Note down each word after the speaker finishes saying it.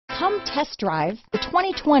Come test drive the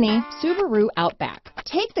 2020 Subaru Outback.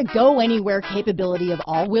 Take the go-anywhere capability of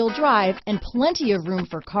all-wheel drive and plenty of room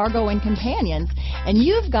for cargo and companions, and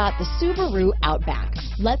you've got the Subaru Outback.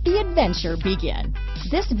 Let the adventure begin.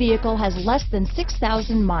 This vehicle has less than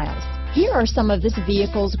 6,000 miles. Here are some of this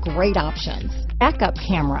vehicle's great options: backup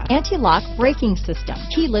camera, anti-lock braking system,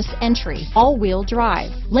 keyless entry, all-wheel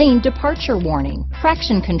drive, lane departure warning,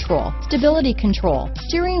 traction control, stability control,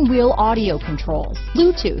 steering wheel audio controls,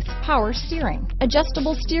 Bluetooth, power steering,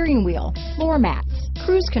 adjustable steering wheel, floor mats,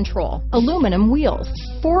 cruise control, aluminum wheels,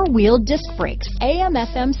 four-wheel disc brakes,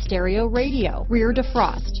 AM/FM stereo radio, rear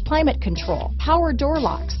defrost, climate control, power door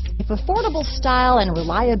locks. If affordable style and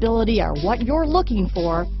reliability are what you're looking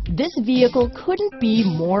for, this vehicle couldn't be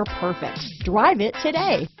more perfect. Drive it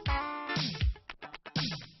today.